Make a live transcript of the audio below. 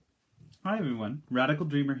Hi everyone, Radical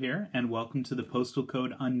Dreamer here, and welcome to the Postal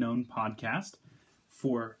Code Unknown podcast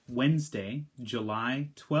for Wednesday,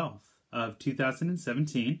 July 12th of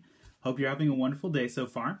 2017. Hope you're having a wonderful day so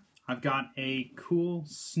far. I've got a cool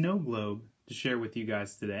snow globe to share with you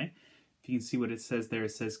guys today. If you can see what it says there,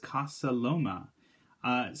 it says Casa Loma.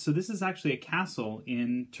 So this is actually a castle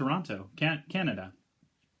in Toronto, Canada,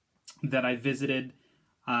 that I visited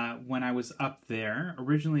when I was up there.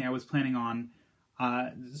 Originally I was planning on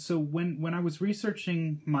so when I was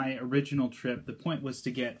researching my original trip, the point was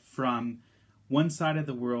to get from one side of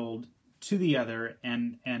the world to the other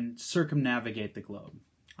and circumnavigate the globe.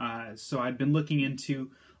 So I'd been looking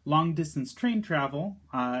into long-distance train travel,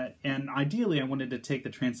 and ideally I wanted to take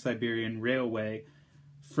the Trans-Siberian Railway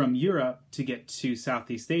from Europe to get to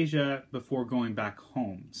Southeast Asia before going back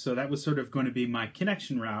home. So that was sort of going to be my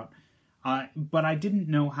connection route. But I didn't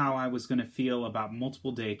know how I was going to feel about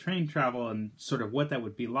multiple day train travel and sort of what that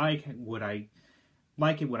would be like. Would I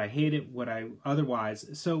like it? Would I hate it? Would I otherwise?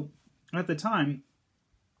 So at the time,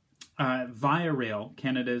 Via Rail,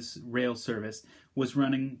 Canada's rail service, was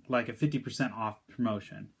running like a 50% off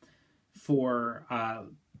promotion for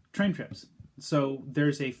train trips. So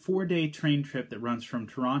there's a 4-day train trip that runs from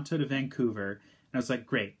Toronto to Vancouver. And I was like,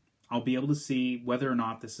 great, I'll be able to see whether or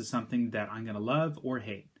not this is something that I'm going to love or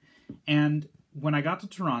hate. And when I got to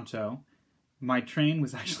Toronto, my train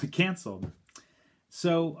was actually canceled.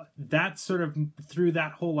 So that sort of threw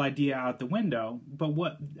that whole idea out the window. But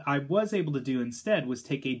what I was able to do instead was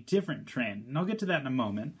take a different train. And I'll get to that in a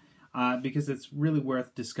moment because it's really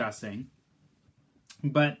worth discussing.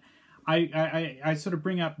 But I sort of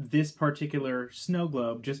bring up this particular snow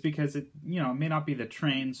globe just because it may not be the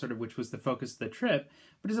train sort of which was the focus of the trip,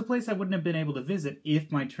 but it's a place I wouldn't have been able to visit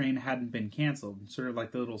if my train hadn't been canceled. Sort of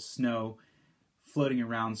like the little snow floating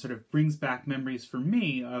around sort of brings back memories for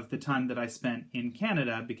me of the time that I spent in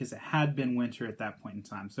Canada because it had been winter at that point in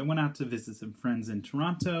time. So I went out to visit some friends in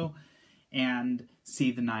Toronto and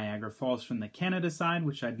see the Niagara Falls from the Canada side,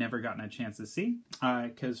 which I'd never gotten a chance to see,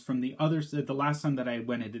 because from the other side, the last time that I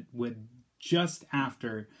went, it would just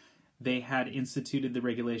after they had instituted the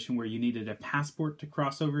regulation where you needed a passport to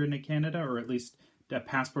cross over into Canada, or at least a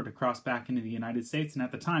passport to cross back into the United States, and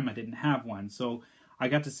at the time I didn't have one, so I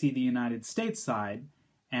got to see the United States side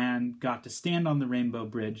and got to stand on the Rainbow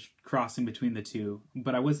Bridge crossing between the two,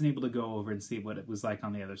 but I wasn't able to go over and see what it was like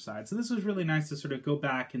on the other side. So this was really nice to sort of go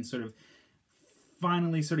back and sort of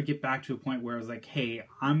finally sort of get back to a point where I was like, hey,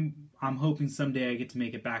 I'm hoping someday I get to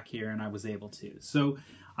make it back here, and I was able to. So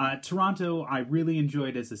Toronto, I really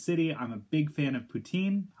enjoyed as a city. I'm a big fan of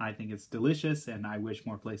poutine. I think it's delicious, and I wish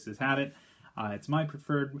more places had it. It's my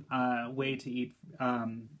preferred way to eat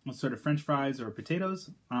sort of French fries or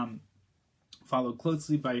potatoes, followed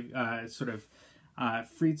closely by sort of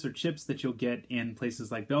frites or chips that you'll get in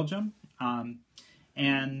places like Belgium.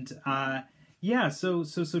 Yeah, so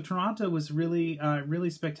Toronto was really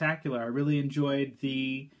really spectacular. I really enjoyed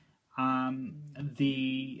the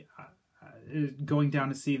going down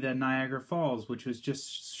to see the Niagara Falls, which was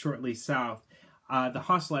just shortly south. The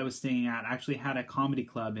hostel I was staying at actually had a comedy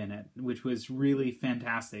club in it, which was really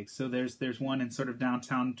fantastic. So there's one in sort of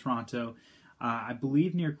downtown Toronto, I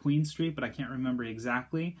believe near Queen Street, but I can't remember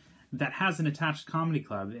exactly, that has an attached comedy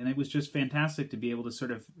club, and it was just fantastic to be able to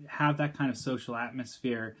sort of have that kind of social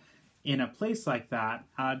atmosphere in a place like that.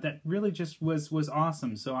 That really just was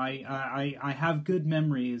awesome. So I have good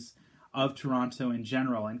memories of Toronto in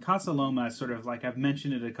general, and Casa Loma, sort of like I've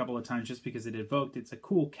mentioned it a couple of times just because it's a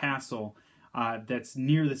cool castle that's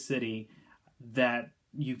near the city that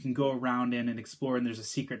you can go around in and explore, and there's a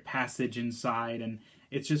secret passage inside, and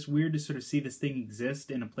it's just weird to sort of see this thing exist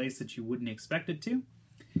in a place that you wouldn't expect it to.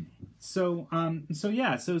 So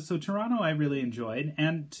Toronto I really enjoyed,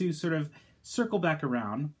 and to sort of circle back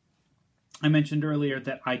around, I mentioned earlier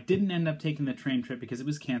that I didn't end up taking the train trip because it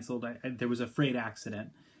was canceled. There was a freight accident,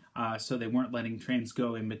 so they weren't letting trains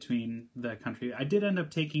go in between the country. I did end up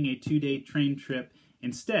taking a 2-day train trip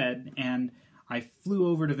instead, and I flew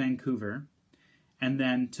over to Vancouver and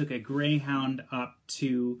then took a Greyhound up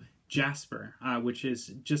to Jasper, which is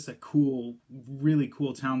just a cool, really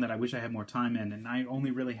cool town that I wish I had more time in, and I only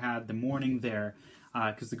really had the morning there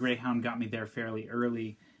because the Greyhound got me there fairly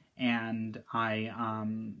early, and I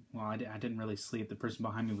didn't really sleep. The person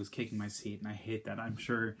behind me was kicking my seat, and I hate that. I'm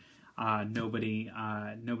sure nobody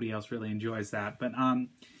else really enjoys that, but I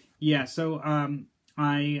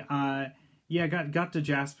got to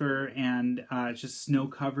Jasper, and it's just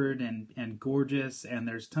snow-covered and gorgeous, and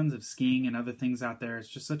there's tons of skiing and other things out there. It's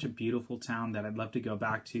just such a beautiful town that I'd love to go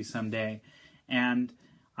back to someday. And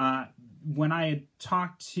when I had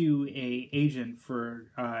talked to a agent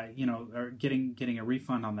for, or getting a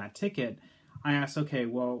refund on that ticket, I asked, okay,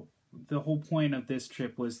 well, the whole point of this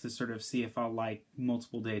trip was to sort of see if I'll like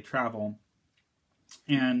multiple day travel,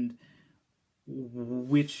 and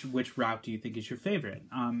which route do you think is your favorite?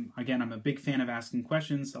 Again, I'm a big fan of asking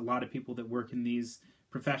questions. A lot of people that work in these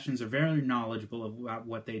professions are very knowledgeable about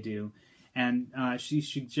what they do, and she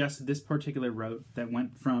suggested this particular route that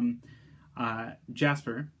went from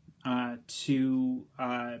Jasper to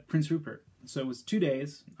Prince Rupert. So it was 2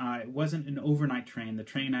 days. It wasn't an overnight train. The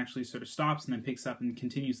train actually sort of stops and then picks up and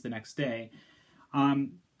continues the next day.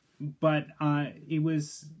 But it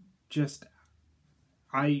was just,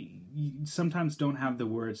 I sometimes don't have the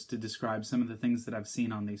words to describe some of the things that I've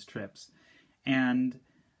seen on these trips. And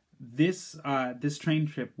this train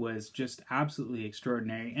trip was just absolutely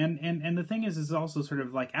extraordinary. And the thing is also sort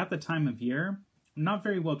of like at the time of year, not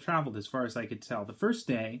very well traveled as far as I could tell. The first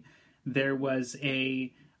day, there was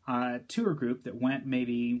a tour group that went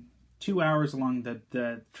maybe 2 hours along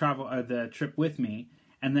the trip with me,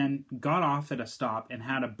 and then got off at a stop and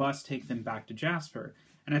had a bus take them back to Jasper.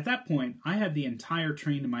 And at that point, I had the entire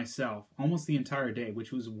train to myself, almost the entire day,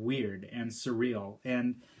 which was weird and surreal.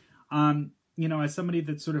 And as somebody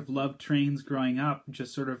that sort of loved trains growing up,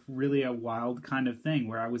 just sort of really a wild kind of thing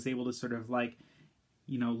where I was able to sort of like,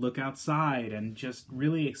 look outside and just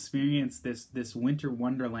really experience this winter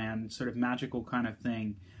wonderland sort of magical kind of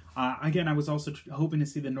thing. Again, I was also hoping to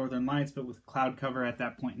see the Northern Lights, but with cloud cover at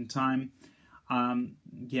that point in time,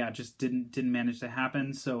 just didn't manage to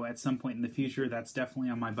happen. So at some point in the future, that's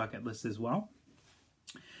definitely on my bucket list as well.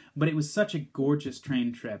 But it was such a gorgeous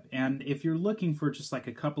train trip, and if you're looking for just like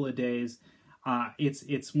a couple of days,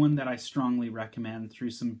 it's one that I strongly recommend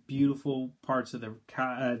through some beautiful parts of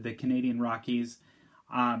the Canadian Rockies,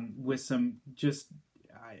 with some just.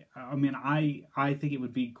 I think it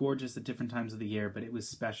would be gorgeous at different times of the year, but it was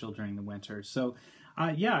special during the winter. So,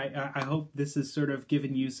 I hope this has sort of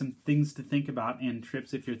given you some things to think about in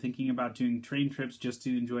trips. If you're thinking about doing train trips just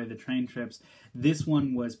to enjoy the train trips, this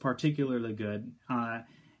one was particularly good,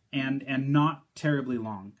 and not terribly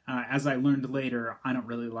long. As I learned later, I don't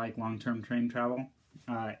really like long-term train travel,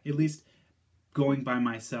 at least going by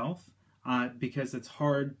myself, because it's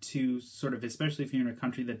hard to sort of, especially if you're in a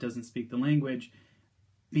country that doesn't speak the language,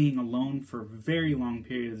 being alone for very long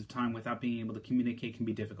periods of time without being able to communicate can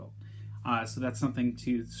be difficult. So that's something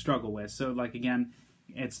to struggle with. So like, again,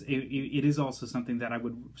 it is also something that I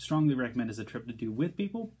would strongly recommend as a trip to do with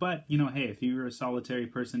people. But, hey, if you're a solitary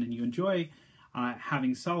person and you enjoy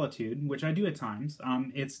having solitude, which I do at times,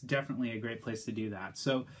 it's definitely a great place to do that.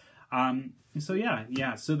 So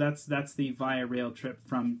that's the Via Rail trip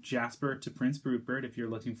from Jasper to Prince Rupert, if you're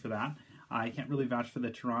looking for that. I can't really vouch for the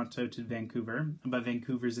Toronto to Vancouver, but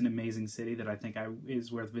Vancouver's an amazing city that I think is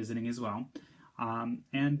worth visiting as well.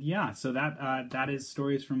 So that is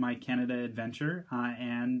stories from my Canada adventure,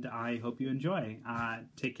 and I hope you enjoy.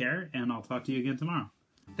 Take care, and I'll talk to you again tomorrow.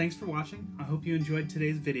 Thanks for watching. I hope you enjoyed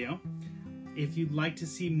today's video. If you'd like to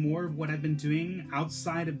see more of what I've been doing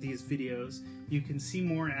outside of these videos, you can see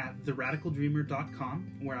more at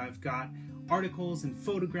theradicaldreamer.com, where I've got articles and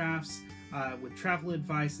photographs with travel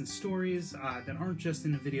advice and stories that aren't just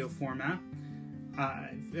in a video format.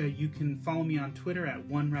 You can follow me on Twitter at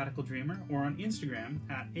 @OneRadicalDreamer or on Instagram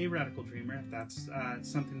at @ARadicalDreamer if that's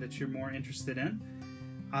something that you're more interested in.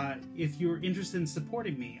 If you're interested in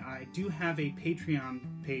supporting me, I do have a Patreon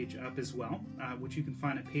page up as well, which you can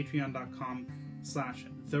find at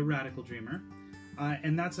patreon.com/TheRadicalDreamer.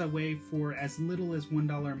 And that's a way for as little as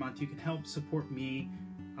 $1 a month you can help support me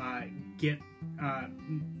get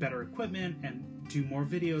better equipment and do more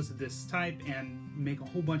videos of this type and make a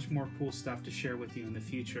whole bunch more cool stuff to share with you in the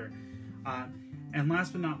future. And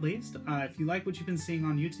last but not least, if you like what you've been seeing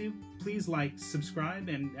on YouTube, please like, subscribe,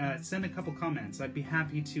 and send a couple comments. I'd be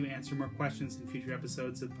happy to answer more questions in future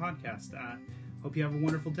episodes of the podcast. Hope you have a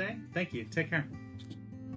wonderful day. Thank you. Take care.